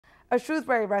A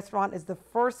Shrewsbury restaurant is the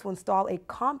first to install a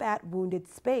combat wounded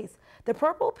space. The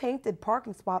purple painted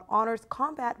parking spot honors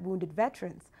combat wounded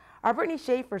veterans. Our Brittany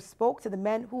Schaefer spoke to the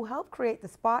men who helped create the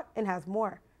spot and has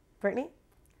more. Brittany?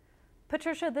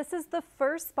 Patricia, this is the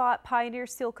first spot Pioneer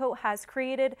Seal Coat has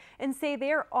created and say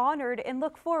they are honored and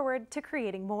look forward to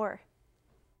creating more.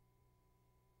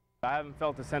 I haven't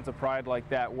felt a sense of pride like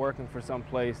that working for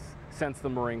someplace since the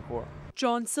Marine Corps.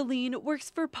 John Celine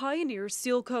works for Pioneer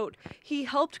Seal Coat. He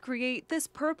helped create this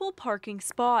purple parking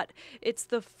spot. It's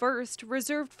the first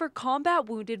reserved for combat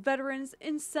wounded veterans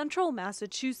in central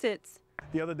Massachusetts.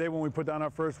 The other day when we put down our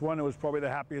first one, it was probably the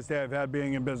happiest day I've had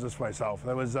being in business myself.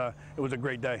 It was a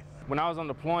great day. When I was on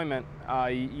deployment,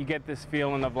 you get this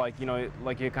feeling of like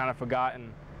you're kind of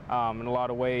forgotten in a lot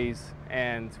of ways,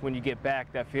 and when you get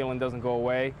back, that feeling doesn't go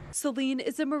away. Celine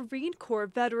is a Marine Corps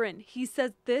veteran. He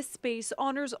says this space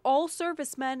honors all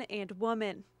servicemen and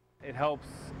women. It helps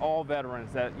all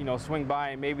veterans that swing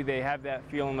by and maybe they have that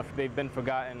feeling of they've been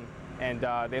forgotten, and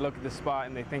they look at the spot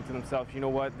and they think to themselves, you know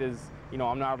what,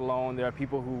 I'm not alone. There are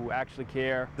people who actually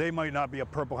care. They might not be a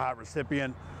Purple Heart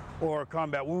recipient or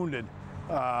combat wounded.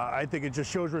 I think it just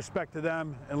shows respect to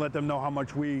them and let them know how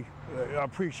much we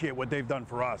appreciate what they've done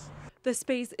for us. The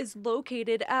space is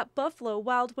located at Buffalo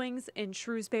Wild Wings in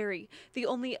Shrewsbury. The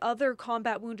only other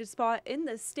combat wounded spot in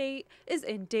the state is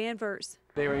in Danvers.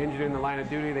 They were injured in the line of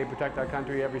duty. They protect our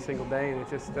country every single day, and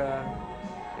it's just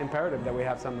imperative that we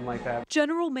have something like that.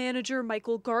 General Manager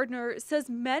Michael Gardner says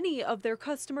many of their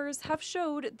customers have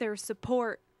showed their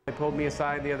support. They pulled me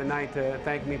aside the other night to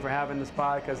thank me for having the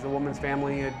spot because the woman's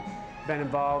family had been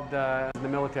involved in the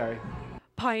military.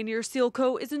 Pioneer Seal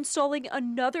Coat is installing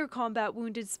another combat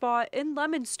wounded spot in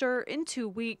Leominster in 2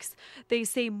 weeks. They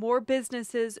say more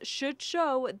businesses should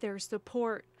show their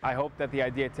support. I hope that the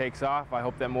idea takes off. I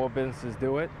hope that more businesses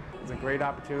do it. It's a great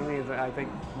opportunity. I think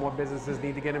more businesses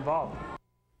need to get involved.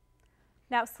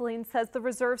 Now, Celine says the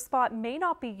reserve spot may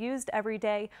not be used every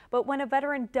day, but when a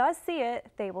veteran does see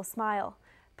it, they will smile.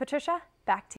 Patricia, back to you.